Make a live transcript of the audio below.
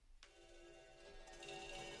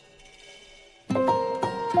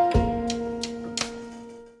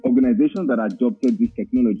organizations that adopted this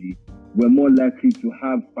technology were more likely to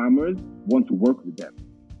have farmers want to work with them.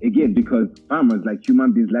 Again, because farmers, like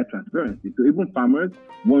human beings, like transparency. So even farmers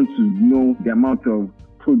want to know the amount of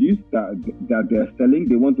produce that they're selling.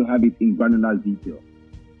 They want to have it in granular detail.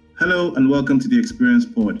 Hello and welcome to the Experience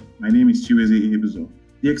Pod. My name is Chiweze Ihebuzo.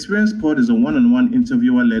 The Experience Pod is a one-on-one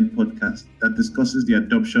interviewer-led podcast that discusses the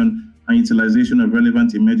adoption and utilization of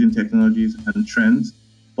relevant emerging technologies and trends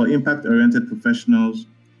for impact-oriented professionals,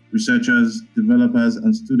 researchers, developers,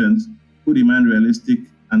 and students who demand realistic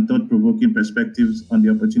and thought-provoking perspectives on the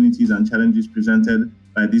opportunities and challenges presented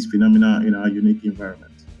by this phenomena in our unique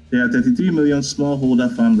environment. There are 33 million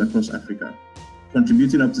smallholder farms across Africa,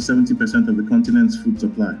 contributing up to 70% of the continent's food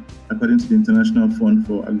supply, according to the International Fund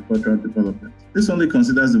for Agricultural Development. This only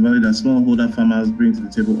considers the value that smallholder farmers bring to the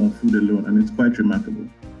table on food alone, and it's quite remarkable.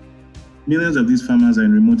 Millions of these farmers are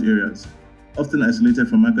in remote areas, often isolated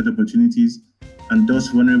from market opportunities, and thus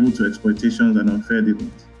vulnerable to exploitations and unfair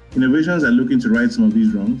dealings. Innovations are looking to right some of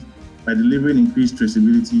these wrongs by delivering increased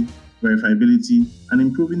traceability, verifiability, and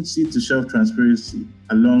improving seed-to-shelf transparency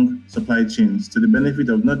along supply chains to the benefit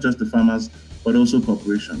of not just the farmers, but also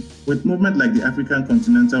corporations. With movement like the African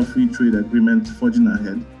Continental Free Trade Agreement forging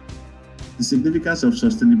ahead, the significance of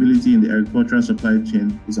sustainability in the agricultural supply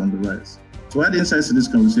chain is on the rise. To add insights to this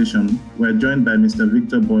conversation, we're joined by Mr.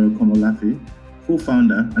 Victor Boyle Komolafe,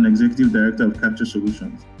 co-founder and executive director of Capture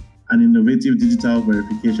Solutions, an innovative digital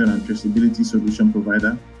verification and traceability solution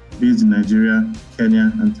provider based in Nigeria,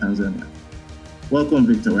 Kenya, and Tanzania. Welcome,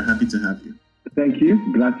 Victor. We're happy to have you. Thank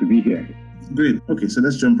you. Glad to be here. Great. Okay, so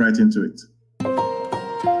let's jump right into it.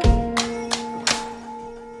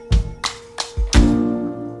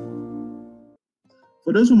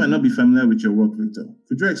 For those who might not be familiar with your work, Victor,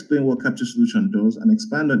 could you explain what Capture Solutions does and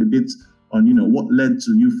expand on a bit on, what led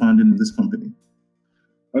to you founding this company?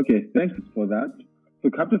 Okay, thanks for that. So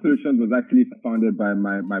Capture Solutions was actually founded by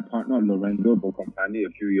my partner, Lorenzo Bokompani, a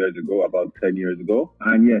few years ago, about 10 years ago.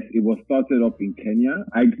 And yes, it was started up in Kenya.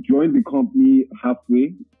 I joined the company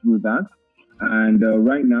halfway through that. And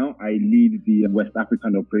right now, I lead the West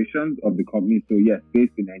African operations of the company. So yes,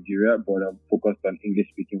 based in Nigeria, but I'm focused on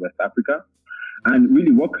English-speaking West Africa. And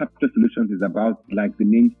really what Capture Solutions is about, like the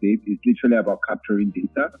name states, is literally about capturing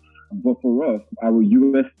data. But for us, our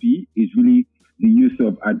USP is really the use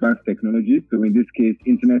of advanced technologies. So in this case,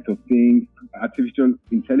 Internet of Things, artificial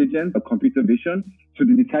intelligence, or computer vision to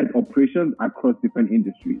digitize operations across different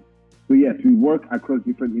industries. So yes, we work across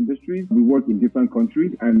different industries. We work in different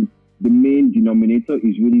countries, and the main denominator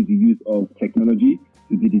is really the use of technology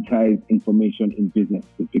to digitize information in business,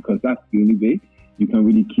 because that's the only way you can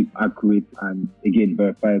really keep accurate and, again,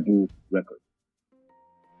 verifiable records.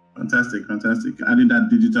 Fantastic. Adding that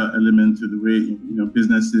digital element to the way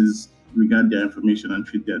businesses regard their information and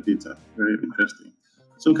treat their data. Very interesting.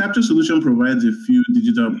 So Capture Solution provides a few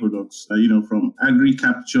digital products, from agri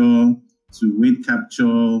capture to weight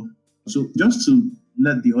capture. So just to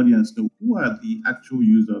let the audience know, who are the actual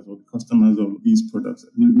users or the customers of these products?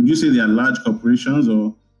 Would you say they are large corporations,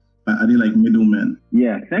 or are they like middlemen?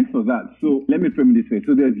 Yeah, thanks for that. So let me frame it this way.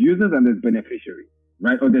 So there's users and there's beneficiaries,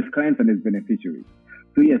 right? Or there's clients and there's beneficiaries.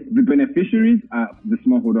 So yes, the beneficiaries are the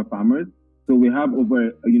smallholder farmers. So we have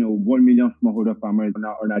over, 1 million smallholder farmers on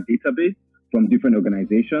our database from different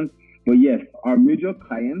organizations. But yes, our major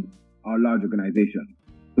clients are large organizations.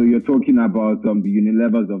 So you're talking about the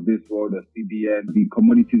Unilevers of this world, the CBN, the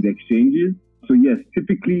commodities exchanges. So yes,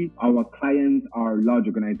 typically our clients are large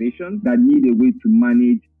organizations that need a way to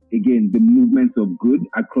manage, again, the movements of goods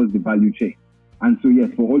across the value chain. And so yes,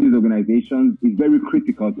 for all these organizations, it's very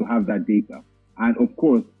critical to have that data. And of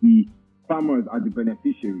course, the farmers are the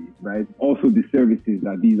beneficiaries, right? Also the services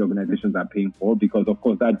that these organizations are paying for, because of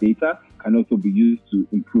course that data can also be used to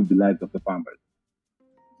improve the lives of the farmers.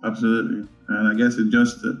 Absolutely. And I guess it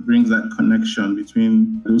just brings that connection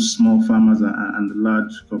between those small farmers and the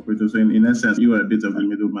large corporations. So in essence, you are a bit of the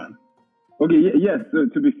middleman. Okay, yes. So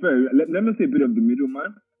to be fair, let me say a bit of the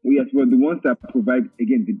middleman. Yes, we're the ones that provide,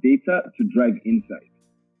 again, the data to drive insight,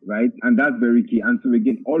 right? And that's very key. And so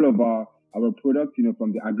again, all of our products,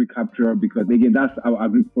 from the agri capture, because again, that's our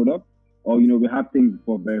agri product, or, we have things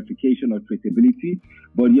for verification or traceability.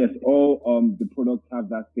 But yes, all the products have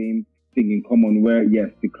that same thing in common where, yes,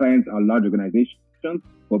 the clients are large organizations,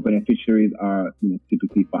 but beneficiaries are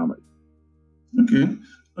typically farmers.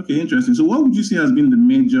 Okay, interesting. So what would you say has been the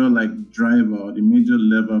major driver or the major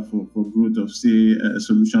lever for growth of, say, a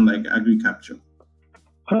solution like agri capture?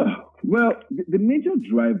 Well, the major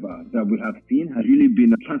driver that we have seen has really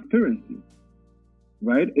been transparency.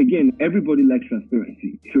 right? Again, everybody likes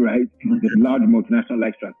transparency, right? The large multinational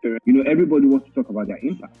likes transparency. Everybody wants to talk about their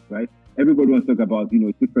impact, right? Everybody wants to talk about,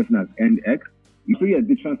 this person has earned X. So yeah,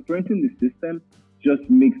 the transparency in the system just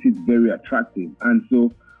makes it very attractive. And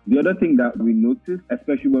so the other thing that we noticed,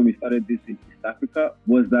 especially when we started this in East Africa,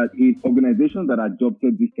 was that organizations that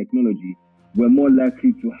adopted this technology were more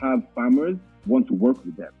likely to have farmers want to work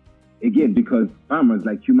with them. Again, because farmers,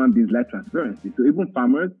 like human beings, like transparency. So even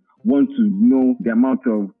farmers want to know the amount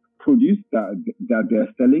of produce that they're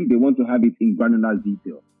selling. They want to have it in granular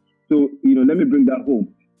detail. So, let me bring that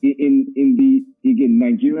home. In the, again,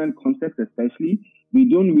 Nigerian context especially, we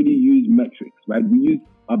don't really use metrics, right? We use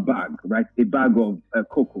a bag, right? A bag of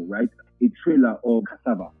cocoa, right? A trailer of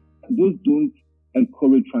cassava. Those don't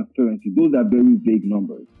encourage transparency. Those are very vague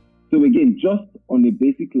numbers. So again, just on a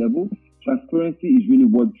basic level, transparency is really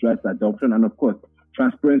what drives adoption. And of course,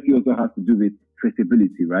 transparency also has to do with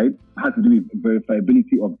traceability, right? It has to do with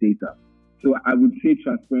verifiability of data. So I would say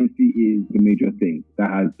transparency is the major thing that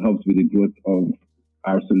has helped with the growth of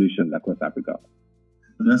our solutions across Africa.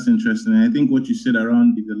 That's interesting. I think what you said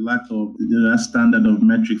around the lack of the standard of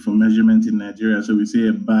metric for measurement in Nigeria. So we say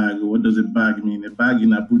a bag. What does a bag mean? A bag in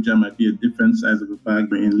Abuja might be a different size of a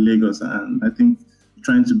bag in Lagos. And I think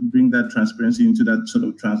trying to bring that transparency into that sort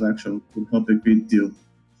of transaction would help a great deal.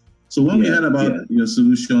 So when we heard about your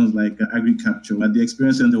solutions like AgriCapture at the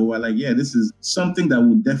Experience Center, we were like, this is something that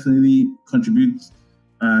would definitely contribute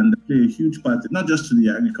and play a huge part, not just to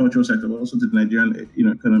the agricultural sector, but also to the Nigerian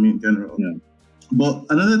economy in general. Yeah. But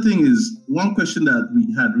another thing is, one question that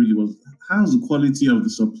we had really was, how's the quality of the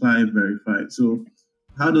supply verified? So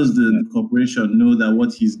how does the corporation know that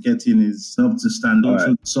what he's getting is up to standard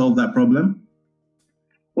to solve that problem?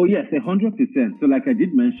 Oh, yes, 100%. So like I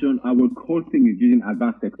did mention, our core thing is using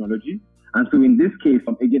advanced technology. And so in this case,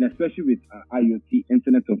 again, especially with IoT,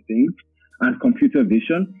 Internet of Things, and computer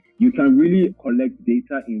vision, you can really collect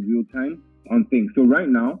data in real time on things. So right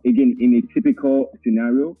now, again, in a typical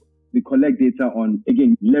scenario, we collect data on,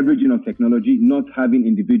 again, leveraging on technology, not having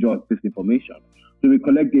individual this information. So we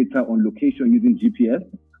collect data on location using GPS,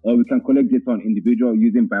 or we can collect data on individual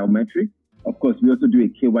using biometrics. Of course, we also do a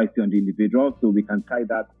KYC on the individual, so we can tie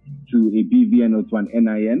that to a BVN or to an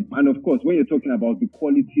NIN. And of course, when you're talking about the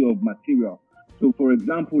quality of material, so for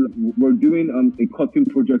example, we're doing a cotton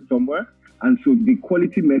project somewhere, and so the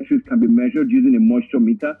quality metrics can be measured using a moisture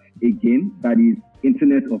meter, again, that is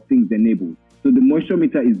Internet of Things enabled. So the moisture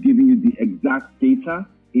meter is giving you the exact data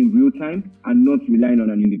in real time and not relying on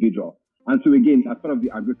an individual. And so again, as part of the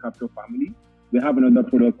AgriCapture family, we have another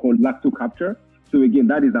product called LactoCapture. So again,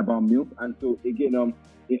 that is about milk. And so again,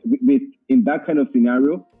 in that kind of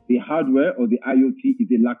scenario, the hardware or the IoT is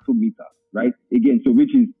a lactometer, right? Again, so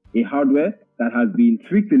which is a hardware that has been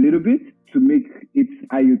tweaked a little bit to make it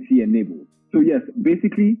IoT enabled. So yes,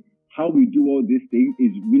 basically how we do all these things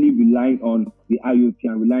is really relying on the IoT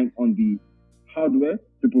and relying on the hardware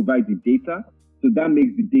to provide the data. So that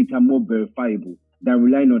makes the data more verifiable than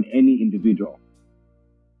relying on any individual.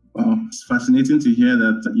 Wow, it's fascinating to hear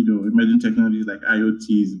that, emerging technologies like IoT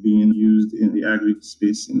is being used in the agri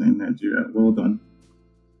space in Nigeria. Well done.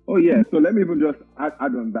 Oh, yeah. So let me even just add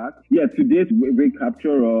on that. Yeah, to date,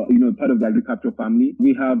 AgriCapture, or, part of the AgriCapture family,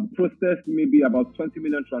 we have processed maybe about 20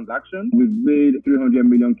 million transactions. We've made 300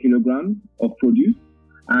 million kilograms of produce.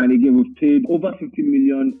 And again, we've paid over $50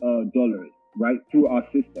 million, right, through our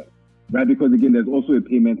system, right? Because again, there's also a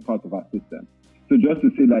payment part of our system. So just to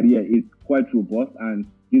say that, it's quite robust. And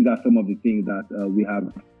these are some of the things that we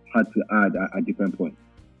have had to add at different points.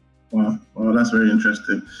 Wow, that's very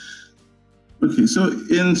interesting. Okay, so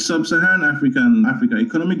in sub-Saharan Africa,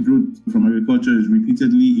 economic growth from agriculture is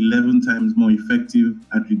repeatedly 11 times more effective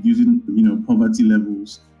at reducing, poverty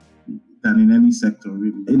levels than in any sector,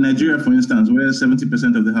 really. In Nigeria, for instance, where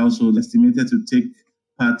 70% of the households estimated to take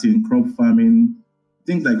part in crop farming,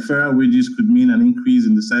 things like fairer wages could mean an increase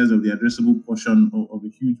in the size of the addressable portion of a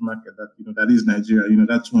huge market that is Nigeria,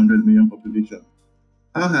 that 200 million population.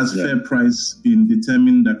 How has fair price been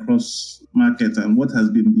determined across markets, and what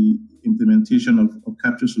has been the implementation of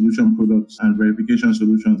capture solution products and verification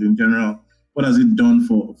solutions in general? What has it done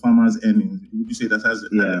for farmers' earnings? Would you say that has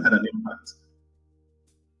had an impact?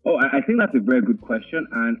 Oh, I think that's a very good question,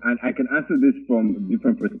 and I can answer this from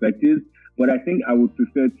different perspectives, but I think I would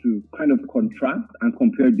prefer to kind of contrast and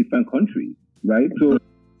compare different countries, right? So,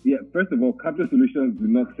 first of all, capture solutions do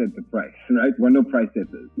not set the price, right? We're not price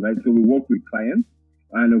setters, right? So we work with clients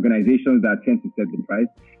and organizations that tend to set the price,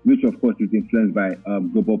 which of course is influenced by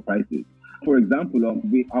global prices. For example,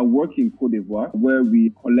 we are working in Cote d'Ivoire, where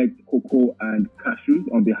we collect cocoa and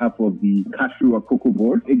cashews on behalf of the cashew or cocoa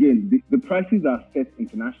board. Again, the prices are set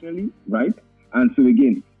internationally, right? And so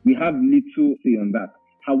again, we have little say on that.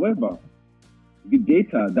 However, the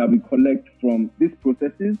data that we collect from these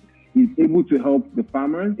processes is able to help the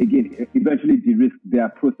farmers, again, eventually de-risk their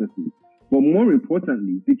processes. But more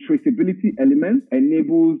importantly, the traceability element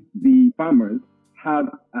enables the farmers have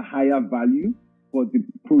a higher value for the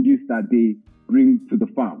produce that they bring to the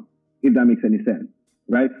farm, if that makes any sense,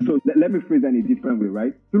 right? So let me phrase that in a different way,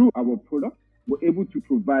 right? Through our product, we're able to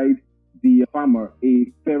provide the farmer a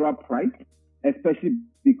fairer price, especially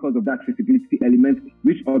because of that traceability element,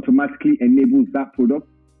 which automatically enables that product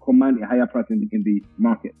command a higher price in the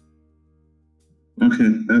market. Okay,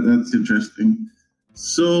 that's interesting.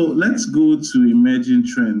 So let's go to emerging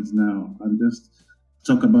trends now and just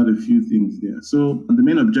talk about a few things there. So the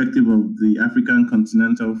main objective of the African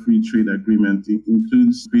Continental Free Trade Agreement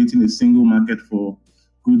includes creating a single market for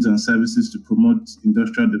goods and services to promote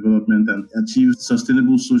industrial development and achieve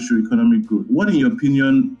sustainable socio-economic growth. What, in your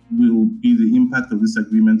opinion, will be the impact of this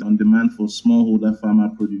agreement on demand for smallholder farmer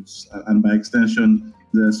produce, and by extension,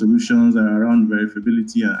 the solutions are around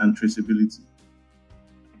verifiability and traceability?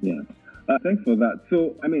 Yeah. Thanks for that.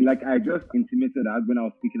 So, like I just intimated as when I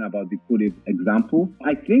was speaking about the Cote example,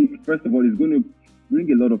 I think, first of all, it's going to bring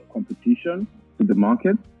a lot of competition to the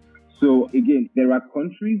market. So, again, there are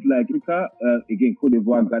countries like Africa, Cote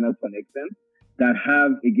d'Ivoire, Ghana to an extent, that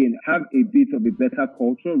have a bit of a better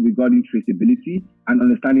culture regarding traceability and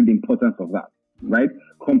understanding the importance of that, right?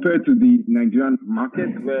 Compared to the Nigerian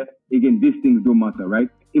market where, again, these things don't matter, right?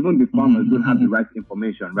 Even the farmers don't have the right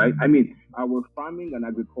information, right? Our farming and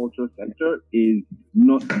agriculture sector is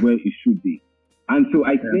not where it should be. And so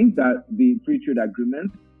I think that the free trade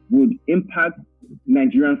agreement would impact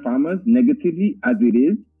Nigerian farmers negatively as it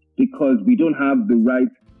is, because we don't have the right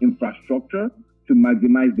infrastructure to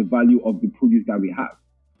maximize the value of the produce that we have,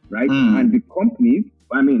 right? And the companies,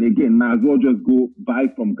 might as well just go buy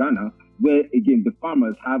from Ghana, where, again, the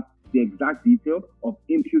farmers have the exact detail of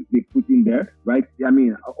inputs they put in there, right?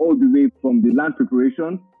 All the way from the land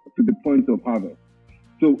preparation to the point of harvest.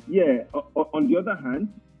 So, on the other hand,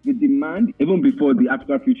 the demand, even before the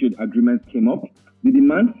Africa Free Trade Agreement came up, the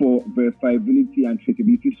demand for verifiability and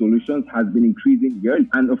traceability solutions has been increasing yearly.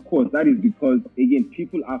 And of course, that is because, again,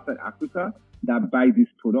 people outside Africa that buy these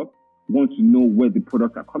products want to know where the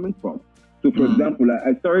products are coming from. So, for example,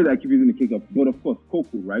 sorry that I keep using the case of, but of course,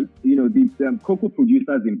 cocoa, right? These cocoa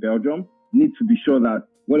producers in Belgium need to be sure that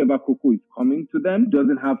whatever cocoa is coming to them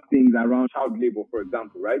doesn't have things around child labor, for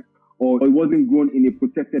example, right? Or it wasn't grown in a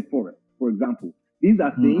protected forest, for example. These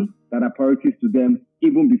are things that are priorities to them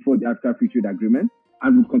even before the Africa Free Trade Agreement,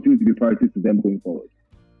 and will continue to be priorities to them going forward.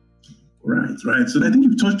 Right. So I think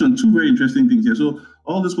you've touched on two very interesting things here. So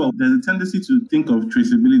all this while, there's a tendency to think of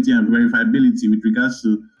traceability and verifiability with regards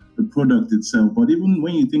to the product itself. But even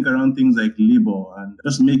when you think around things like labor and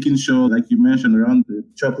just making sure, like you mentioned, around the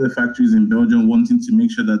chocolate factories in Belgium wanting to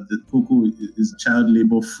make sure that the cocoa is child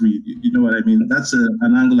labor free, you know what I mean? That's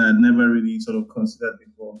an angle I had never really sort of considered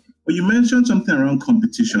before. But you mentioned something around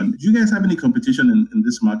competition. Do you guys have any competition in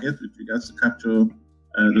this market with regards to capture?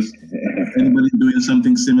 Anybody doing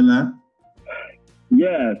something similar?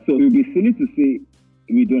 Yeah, so it would be silly to say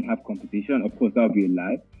we don't have competition. Of course, that would be a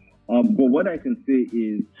lie. But what I can say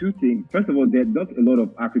is two things. First of all, there are not a lot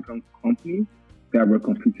of African companies that we're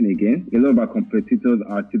competing against. A lot of our competitors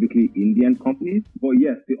are typically Indian companies. But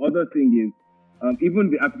yes, the other thing is, even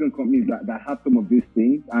the African companies that have some of these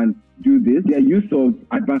things and do this, their use of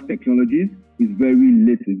advanced technologies is very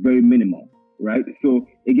little, it's very minimal, right? So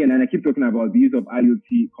again, and I keep talking about the use of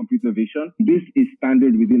IoT computer vision. This is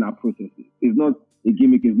standard within our processes. It's not a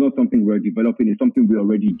gimmick, it's not something we're developing, it's something we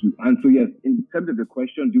already do. And so yes, in terms of the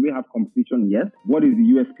question, do we have competition? Yes. What is the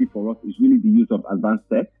USP for us is really the use of advanced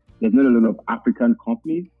tech. There's not a lot of African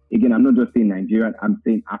companies. Again, I'm not just saying Nigerian, I'm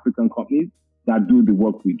saying African companies that do the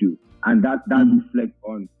work we do. And that reflects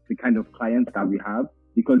on the kind of clients that we have,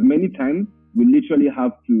 because many times we literally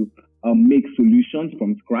have to make solutions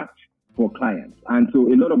from scratch for clients. And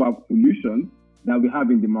so a lot of our solutions that we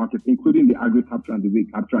have in the market, including the agri capture and the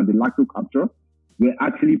wheat capture and the lacto capture, were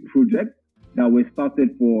actually projects that were started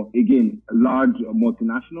for, again, large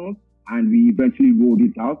multinationals, and we eventually rolled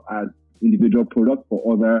it out as individual products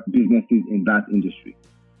for other businesses in that industry.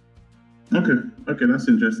 Okay, that's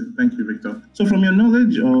interesting. Thank you, Victor. So from your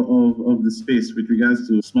knowledge of the space with regards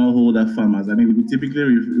to smallholder farmers, we typically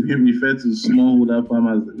refer to smallholder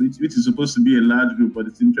farmers, which is supposed to be a large group, but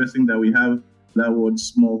it's interesting that we have that word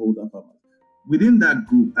smallholder farmers. Within that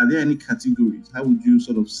group, are there any categories? How would you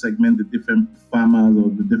sort of segment the different farmers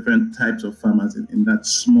or the different types of farmers in that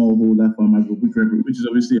smallholder farmer group, which is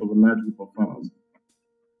obviously of a large group of farmers?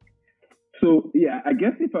 So, yeah, I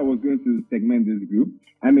guess if I was going to segment this group,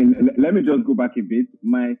 let me just go back a bit.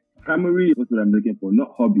 My primary, what's what I'm looking for,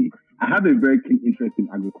 not hobby. I have a very keen interest in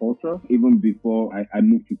agriculture, even before I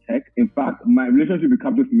moved to tech. In fact, my relationship with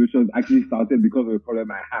Capital Solutions actually started because of a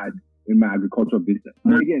problem I had in my agricultural business.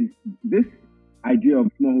 But again, this idea of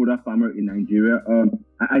smallholder farmer in Nigeria,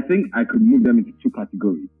 I think I could move them into two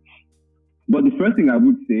categories. But the first thing I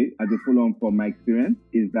would say as a follow-on from my experience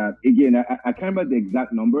is that, again, I can't remember the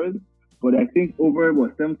exact numbers, but I think over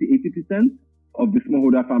 70-80% of the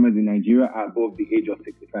smallholder farmers in Nigeria are above the age of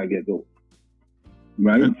 65 years old,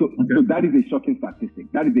 right? So that is a shocking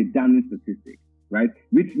statistic. That is a damning statistic, right?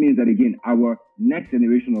 Which means that, again, our next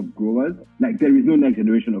generation of growers, like there is no next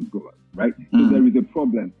generation of growers, right? So there is a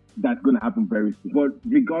problem that's going to happen very soon. But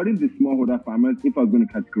regarding the smallholder farmers, if I was going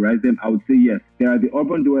to categorize them, I would say yes, there are the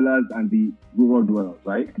urban dwellers and the rural dwellers,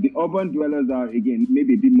 right? The urban dwellers are, again,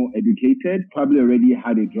 maybe a bit more educated, probably already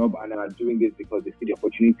had a job and are doing this because they see the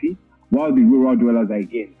opportunity. While the rural dwellers are,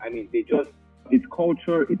 again, it's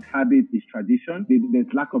culture, it's habit, it's tradition. There's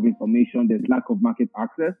lack of information, there's lack of market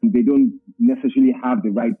access. They don't necessarily have the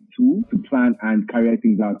right tools to plan and carry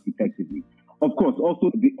things out effectively. Of course,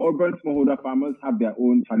 also the urban smallholder farmers have their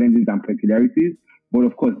own challenges and peculiarities, but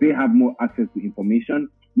of course they have more access to information,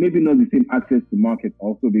 maybe not the same access to market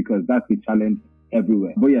also, because that's a challenge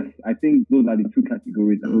everywhere. But yes, I think those are the two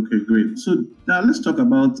categories. Okay, great. So now let's talk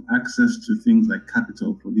about access to things like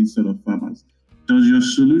capital for these sort of farmers. Does your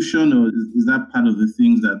solution, or is that part of the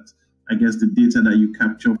things that, I guess, the data that you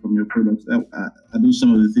capture from your products, are those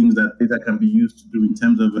some of the things that data can be used to do in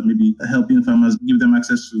terms of maybe helping farmers, give them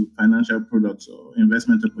access to financial products or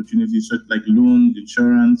investment opportunities, such like loans,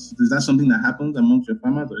 insurance? Is that something that happens amongst your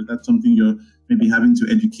farmers, or is that something you're maybe having to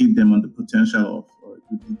educate them on the potential of, or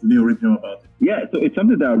do they already know about it? Yeah, so it's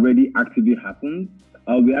something that already actively happens.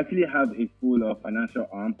 We actually have a full financial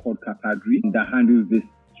arm called Capagri that handles this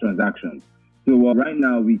transaction. So right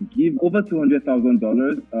now we give over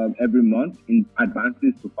 $200,000 every month in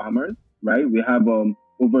advances to farmers, right? We have over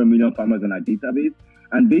 1 million farmers on our database.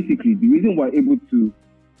 And basically the reason we're able to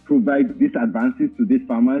provide these advances to these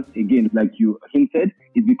farmers, again, like you hinted,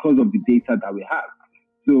 is because of the data that we have.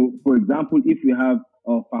 So for example, if we have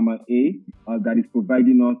farmer A that is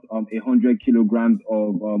providing us 100 kilograms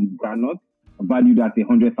of groundnuts, valued at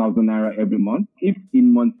 100,000 naira every month. If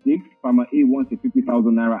in month 6, farmer A wants a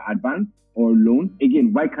 50,000 naira advance or loan,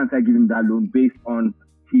 again, why can't I give him that loan based on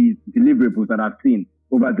his deliverables that I've seen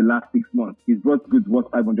over the last 6 months? He's brought goods worth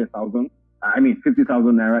 500,000.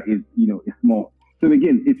 50,000 naira is small. So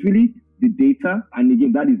again, it's really the data. And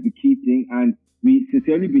again, that is the key thing. And we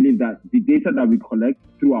sincerely believe that the data that we collect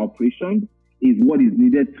through our operations is what is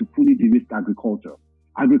needed to fully de-risk agriculture.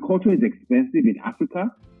 Agriculture is expensive in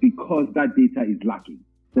Africa because that data is lacking.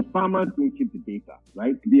 The farmers don't keep the data,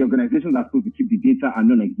 right? The organizations that are supposed to keep the data are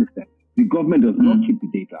non-existent. The government does not keep the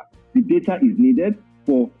data. The data is needed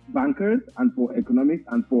for bankers and for economics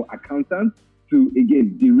and for accountants to,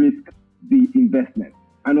 again, de-risk the investment.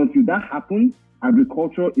 And until that happens,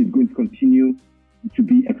 agriculture is going to continue to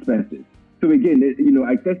be expensive. So again,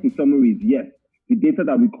 I guess the summary is yes, the data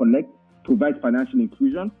that we collect provides financial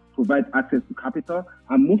inclusion, provides access to capital,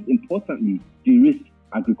 and most importantly, de-risk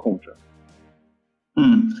agriculture.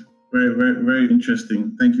 Very, very, very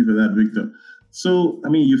interesting. Thank you for that, Victor. So,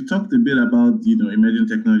 you've talked a bit about, emerging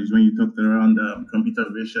technologies when you talked around computer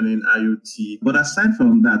vision in IoT. But aside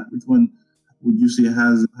from that, which one would you say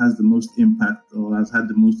has the most impact or has had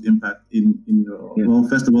the most impact in your, well,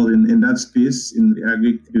 first of all, in that space, in the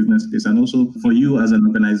agri-business space, and also for you as an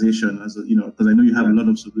organization, because I know you have a lot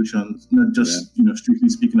of solutions, not just, strictly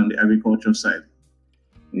speaking on the agriculture side.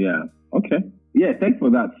 Yeah. Okay. Yeah, thanks for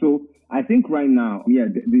that. So I think right now,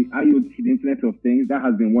 the IoT, the Internet of Things, that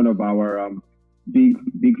has been one of our big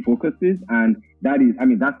focuses. And that is,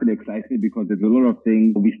 that's really exciting because there's a lot of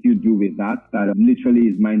things we still do with that literally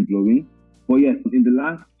is mind-blowing. But yes, in the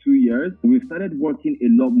last 2 years, we've started working a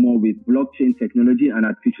lot more with blockchain technology and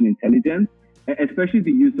artificial intelligence, especially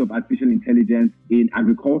the use of artificial intelligence in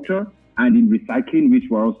agriculture and in recycling, which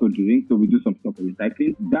we're also doing. So we do some stuff for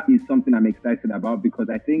recycling. That is something I'm excited about because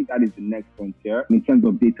I think that is the next frontier in terms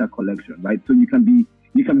of data collection, right? So you can be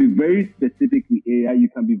very specific with AI, you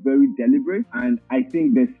can be very deliberate. And I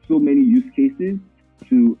think there's so many use cases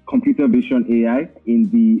to computer vision AI in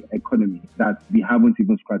the economy that we haven't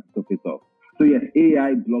even scratched the surface of. So yes,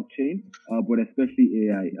 AI, blockchain, but especially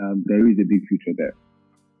AI, there is a big future there.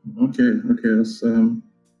 Okay,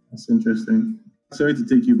 that's interesting. Sorry to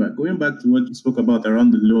take you back. Going back to what you spoke about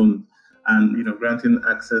around the loan and granting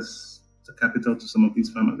access to capital to some of these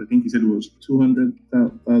farmers. I think you said it was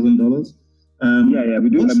 $200,000. We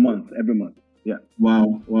do every month. Yeah.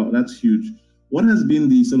 Wow, that's huge. What has been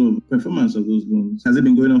the sort of performance of those loans? Has it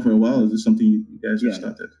been going on for a while, or is this something you guys just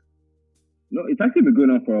started? No, it's actually been going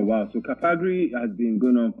on for a while. So Capagri has been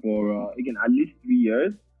going on for, again, at least 3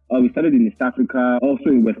 years. We started in East Africa, also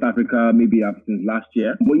in West Africa, maybe since last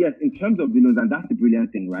year. But yes, in terms of the loans, and that's the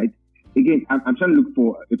brilliant thing, right? Again, I'm trying to look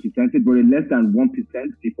for a percentage, but less than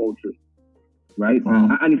 1% default rate, right?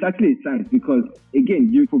 Wow. And it's actually a science because, again,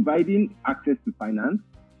 you're providing access to finance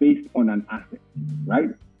based on an asset, right?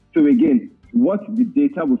 So again, what the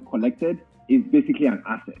data was collected is basically an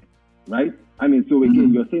asset, right? I mean, so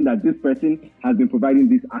again, you're saying that this person has been providing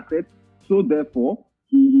this asset, so therefore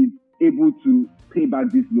he is able to pay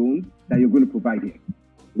back these loans that you're going to provide him,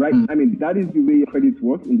 right? I mean, that is the way credit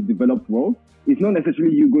works in the developed world. It's not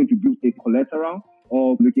necessarily you going to build a collateral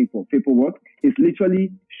or looking for paperwork. It's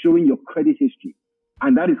literally showing your credit history.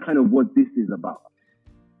 And that is kind of what this is about,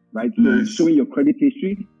 right? So showing your credit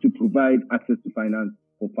history to provide access to finance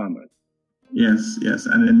for farmers. Yes,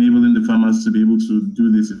 and enabling the farmers to be able to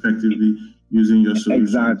do this effectively using your solutions.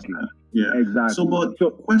 Exactly. Yeah. Exactly.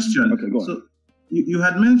 Question. Okay, go on. So you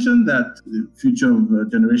had mentioned that the future of a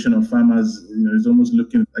generation of farmers, is almost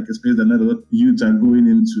looking like a space that not a lot of youths are going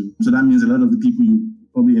into. So that means a lot of the people you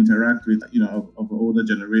probably interact with, of older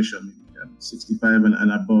generation, 65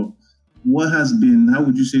 and above. How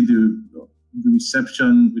would you say the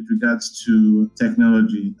reception with regards to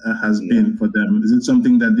technology has been for them? Is it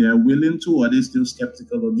something that they are willing to, or are they still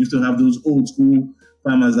skeptical, or do you still have those old school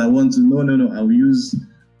farmers that want to, no, I'll use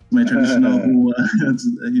my traditional hoe,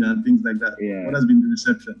 and things like that? Yeah. What has been the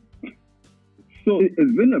reception? So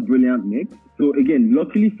it's been a brilliant mix. So again,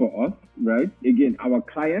 luckily for us, right? Again, our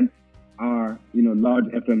clients are, large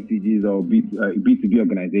FMCGs or B2B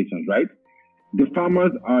organizations, right? The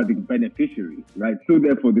farmers are the beneficiaries, right? So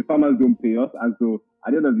therefore, the farmers don't pay us. And so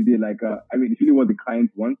at the end of the day, it's really what the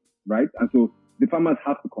clients want, right? And so the farmers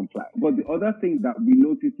have to comply. But the other thing that we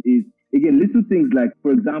notice is, again, little things like,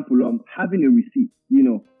 for example, having a receipt,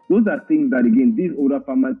 those are things that, again, these older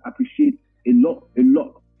farmers appreciate a lot,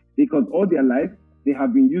 because all their life, they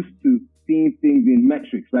have been used to seeing things in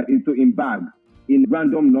metrics, right? And so in bags, in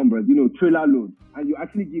random numbers, trailer loads, and you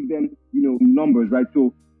actually give them, numbers, right?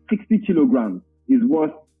 So 60 kilograms is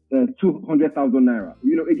worth 200,000 naira.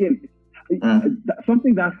 Again,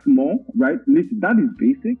 something that's small, right? Listen, that is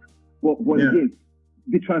basic, but again,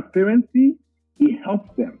 the transparency, it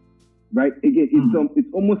helps them, right? Again, it's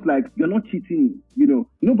almost like you're not cheating.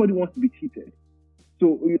 Nobody wants to be cheated.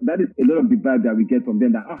 So that is a lot of the vibe that we get from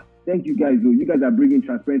them. That thank you guys, you guys are bringing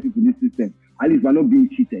transparency to this system. At least we're not being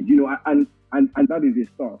cheated. And that is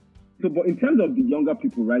a start. So, but in terms of the younger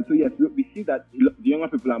people, right? So yes, we see that the younger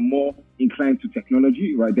people are more inclined to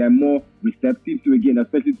technology, right? They are more receptive to, again,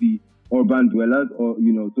 especially the urban dwellers, or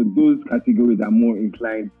so those categories are more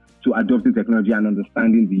inclined to adopting technology and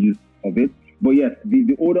understanding the use of it. But yes,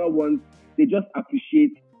 the older ones, they just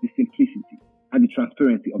appreciate the simplicity and the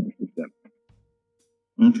transparency of the system.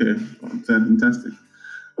 Okay, fantastic.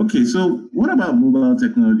 Okay, so what about mobile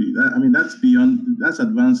technology? That's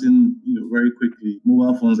advancing, very quickly.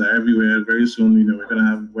 Mobile phones are everywhere. Very soon, we're going to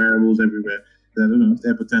have wearables everywhere. I don't know if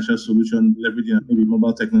there are potential solution leveraging maybe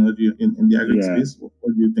mobile technology in the agri space.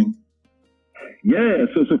 What do you think? Yeah,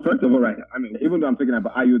 so first of all, right, even though I'm talking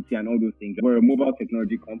about IoT and all those things, we're a mobile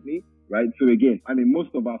technology company, right? So again,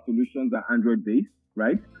 most of our solutions are Android-based,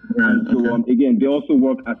 right? And so, again, they also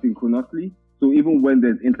work asynchronously. So even when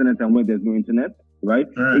there's internet and when there's no internet, right?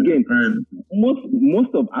 Again,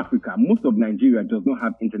 most of Africa, most of Nigeria does not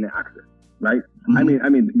have internet access, right?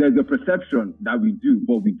 Mm-hmm. There's a perception that we do,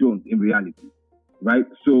 but we don't in reality, right?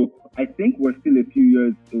 So I think we're still a few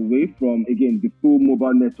years away from, again, the full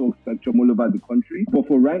mobile network spectrum all over the country. But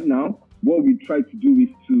for right now, what we try to do is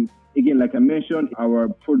to, again, like I mentioned, our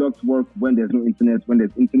products work when there's no internet. When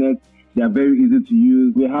there's internet, they are very easy to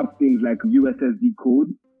use. We have things like USSD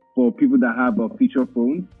code for people that have feature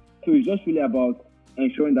phones. So it's just really about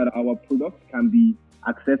ensuring that our products can be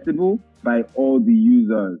accessible by all the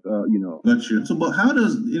users, Got you. So, but how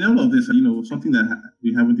does, in all of this, something that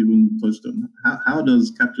we haven't even touched on, how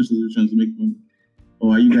does Capture Solutions make money?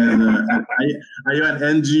 Or are you guys, are you an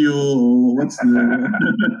NGO, or what's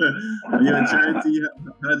are you a charity?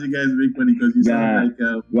 How do you guys make money? Because you sound like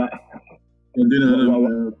you're doing a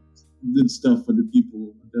lot of good stuff for the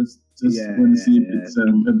people. Just want to see if it's,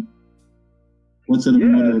 what sort of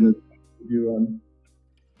model that you run?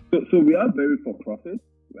 So we are very for profit.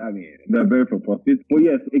 They're very for profit. But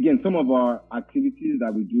yes, again, some of our activities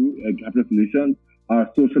that we do, Capture Solutions, are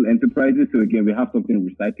social enterprises. So again, we have something in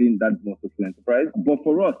recycling, that's more social enterprise. But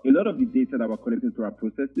for us, a lot of the data that we're collecting through our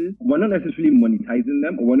processes, we're not necessarily monetizing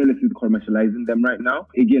them or we're not necessarily commercializing them right now.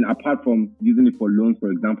 Again, apart from using it for loans, for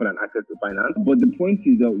example, and access to finance. But the point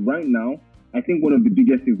is that right now, I think one of the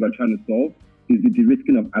biggest things we're trying to solve is the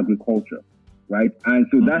de-risking of agriculture, right? And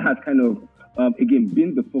so that has kind of, again,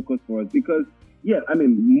 been the focus for us because,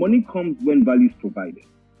 money comes when value is provided.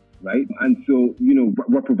 Right. And so,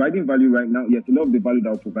 we're providing value right now. Yes, a lot of the value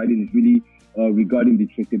that we're providing is really regarding the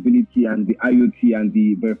traceability and the IoT and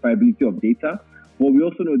the verifiability of data. But we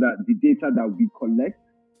also know that the data that we collect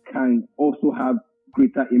can also have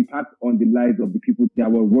greater impact on the lives of the people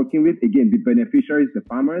that we're working with. Again, the beneficiaries, the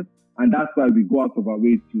farmers. And that's why we go out of our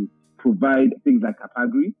way to provide things like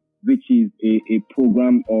Capagri, which is a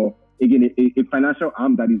program or, again, a financial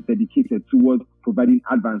arm that is dedicated towards providing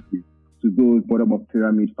advances to those bottom of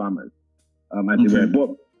pyramid farmers. Again,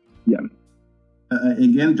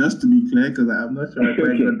 just to be clear, because I'm not sure I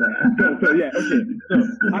quite got that. So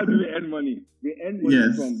how do we earn money? We earn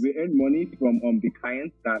money from the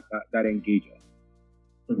clients that engage us.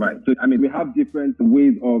 Right. So we have different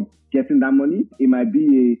ways of getting that money. It might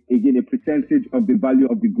be a percentage of the value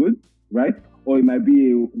of the goods, right? Or it might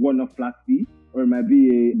be a one-off flat fee, or it might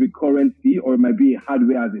be a recurrent fee, or it might be a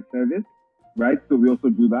hardware as a service. Right, so we also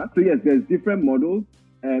do that. So yes, there's different models.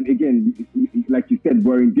 And again, like you said,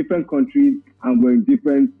 we're in different countries and we're in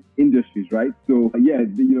different industries, right? So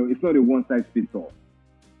it's not a one-size-fits-all.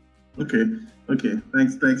 Okay.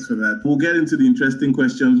 Thanks for that. We'll get into the interesting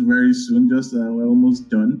questions very soon. We're almost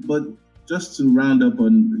done. But just to round up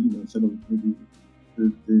on sort of maybe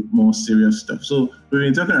the more serious stuff. So we've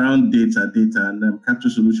been talking around data and capture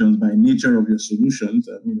solutions by nature of your solutions.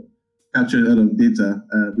 Capture a lot of data,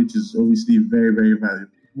 which is obviously very, very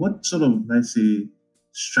valuable. What sort of, let's say,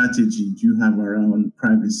 strategy do you have around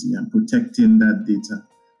privacy and protecting that data?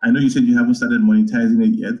 I know you said you haven't started monetizing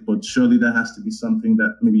it yet, but surely that has to be something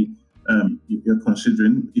that maybe you're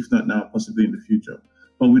considering, if not now, possibly in the future.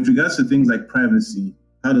 But with regards to things like privacy,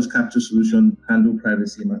 how does Capture Solution handle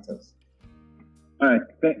privacy matters? All right.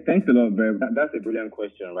 Thanks a lot, Bev. That's a brilliant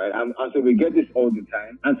question, right? And so we get this all the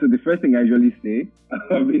time. And so the first thing I usually say is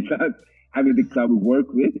that the cloud we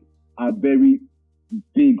work with are very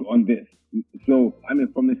big on this. So,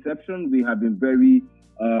 from inception, we have been very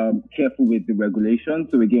careful with the regulation.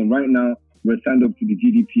 So again, right now, we're signed up to the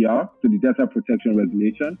GDPR, to the Data Protection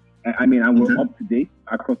Regulation. And we're up to date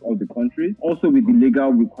across all the countries. Also with the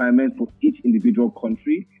legal requirements for each individual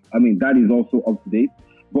country. That is also up to date.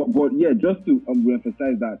 But just to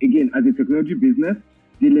reemphasize that, again, as a technology business,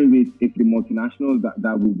 dealing with the multinationals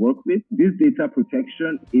that we work with, this data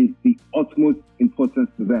protection is the utmost importance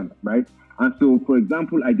to them, right? And so, for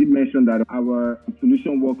example, I did mention that our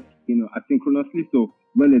solution works, asynchronously, so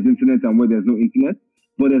when there's internet and when there's no internet.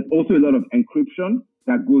 But there's also a lot of encryption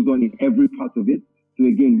that goes on in every part of it. So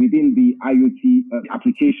again, within the IoT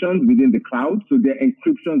applications, within the cloud, so there are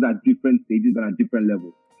encryptions at different stages and at different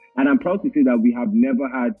levels. And I'm proud to say that we have never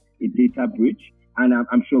had a data breach, and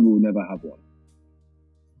I'm sure we will never have one.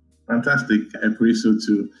 Fantastic. I pray so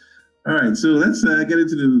too. All right, so let's get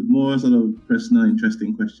into the more sort of personal,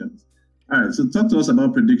 interesting questions. All right, so talk to us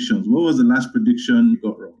about predictions. What was the last prediction you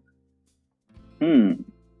got wrong?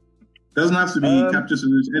 Doesn't have to be Capture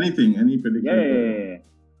Solution, anything, any prediction. Yeah.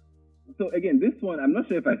 So again, this one, I'm not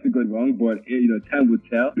sure if I still got it wrong, but time will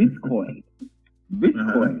tell. Bitcoin.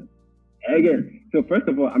 Again, so first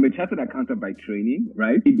of all, I'm a chartered accountant by training,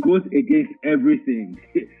 right? It goes against everything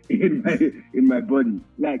in my body.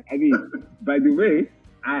 By the way,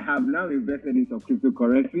 I have now invested in some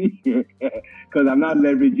cryptocurrency because I'm not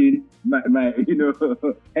leveraging my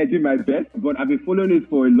hedging my bets. But I've been following it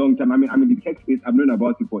for a long time. I'm in the tech space. I've known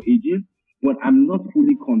about it for ages, but I'm not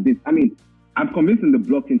fully convinced. I'm convinced in the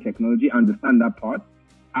blockchain technology. I understand that part.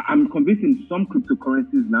 I'm convinced in some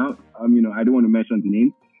cryptocurrencies now. I don't want to mention the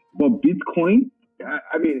name. But Bitcoin,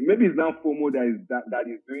 maybe it's now FOMO that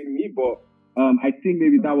is doing me, but I think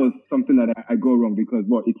maybe that was something that I got wrong because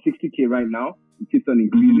it's 60K right now. It keeps on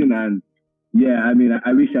increasing, and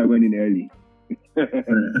I wish I went in early.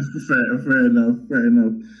 Fair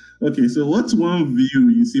enough. Okay, so what's one view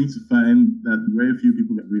you seem to find that very few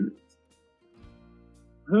people agree with?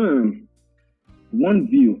 One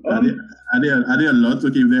view. Are there a lot?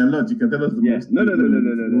 Okay, if there are a lot, you can tell us the most. No.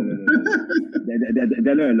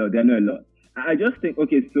 They're not a lot. I just think,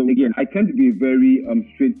 so again, I tend to be a very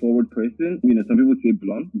straightforward person. Some people say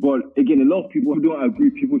blunt, but again, a lot of people who don't agree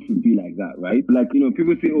people should be like that, right?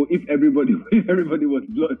 People say, if everybody was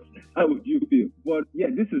blunt, how would you feel? But yeah,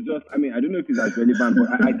 this is just, I don't know if it's as relevant,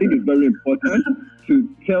 but I think it's very important to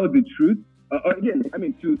tell the truth.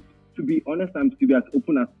 To to be honest, I'm to be as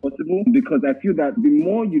open as possible, because I feel that the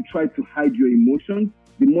more you try to hide your emotions,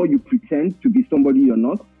 the more you pretend to be somebody you're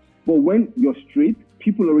not. But when you're straight,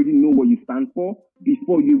 people already know what you stand for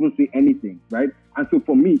before you even say anything, right? And so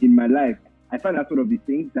for me, in my life, I find that sort of the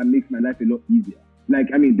things that makes my life a lot easier. Like,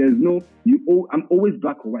 I mean, I'm always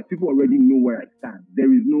black or white. People already know where I stand.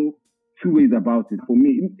 There is no two ways about it. For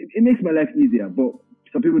me, it makes my life easier, but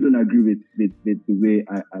some people don't agree with the way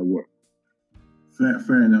I work.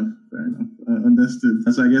 Fair enough. Understood.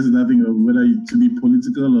 So I guess it's nothing of whether to be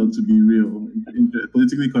political or to be real.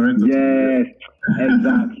 Politically correct. Yes,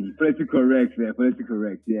 exactly. Politically correct. Yeah, politically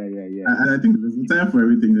correct. Yeah. I think there's a time for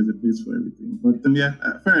everything. There's a place for everything. But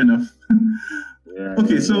fair enough. Yeah.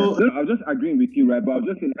 Okay, so No, I was just agreeing with you, right? But I was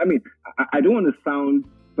just saying, I mean, I don't want to sound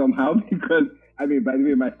somehow because, I mean, by the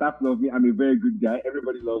way, my staff love me. I'm a very good guy.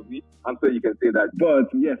 Everybody loves me. I'm sure you can say that.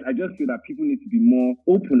 But yes, I just feel that people need to be more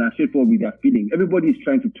open and straightforward with their feelings. Everybody is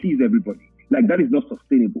trying to please everybody. Like, that is not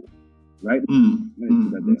sustainable, right?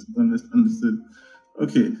 Understood.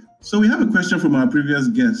 Okay, so we have a question from our previous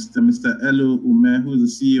guest, Mr. Elo Ume, who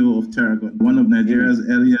is the CEO of Terragon, one of Nigeria's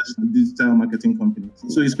earliest digital marketing companies.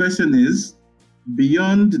 So his question is,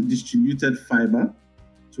 beyond distributed fiber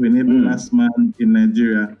to enable last man in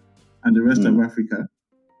Nigeria and the rest of Africa,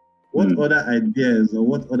 what other ideas or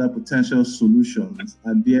what other potential solutions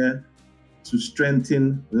are there to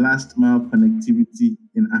strengthen last mile connectivity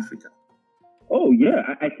in Africa? Oh,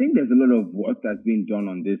 yeah. I think there's a lot of work that's being done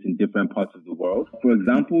on this in different parts of the world. For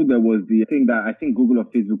example, there was the thing that I think Google or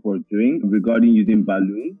Facebook were doing regarding using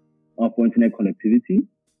balloons for internet connectivity,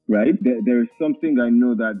 right? There is something I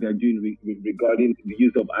know that they're doing regarding the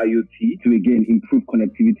use of IoT to, again, improve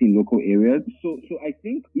connectivity in local areas. So I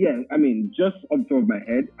think, I mean, just off the top of my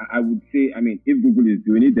head, I would say, I mean, if Google is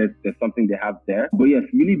doing it, there's something they have there. But yes,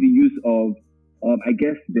 really the use of, I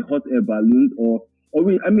guess, the hot air balloons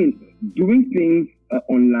doing things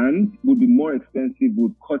on land would be more expensive,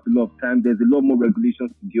 would cost a lot of time. There's a lot more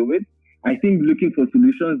regulations to deal with. I think looking for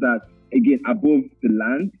solutions that, again, above the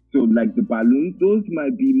land, so like the balloons, those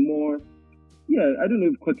might be more, I don't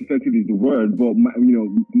know if cost effective is the word, but,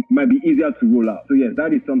 might be easier to roll out. So yes,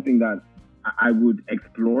 that is something that I would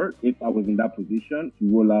explore if I was in that position, to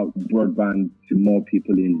roll out broadband to more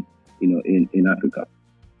people in Africa,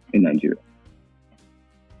 in Nigeria.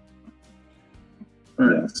 All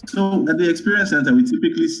right. So at the Experience Center, we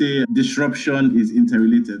typically say disruption is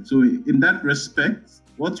interrelated. So in that respect,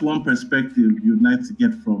 what's one perspective you'd like to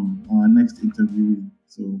get from our next interviewee?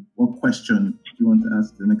 So what question do you want to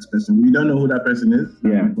ask the next person? We don't know who that person is.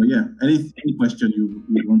 But any question you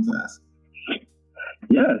want to ask.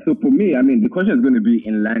 Yeah, so for me, I mean, the question is going to be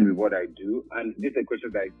in line with what I do. And this is a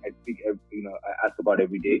question that I think, I ask about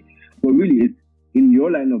every day. But really, it's, in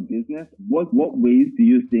your line of business, what ways do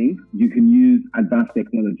you think you can use advanced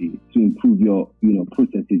technology to improve your,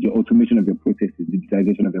 processes, your automation of your processes,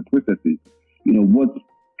 digitization of your processes? What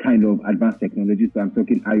kind of advanced technologies, so I'm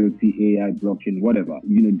talking IoT, AI, blockchain, whatever,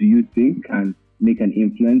 do you think can make an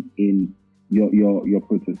influence in your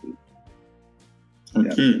processes?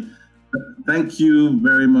 Okay. Yeah. Thank you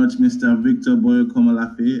very much, Mr. Victor Boyo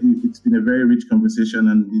Komolafe. It's been a very rich conversation,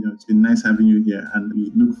 and it's been nice having you here. And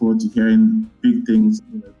we look forward to hearing big things,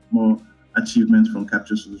 more achievements from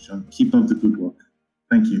Capture Solutions. Keep up the good work.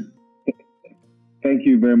 Thank you. Thank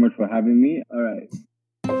you very much for having me. All right.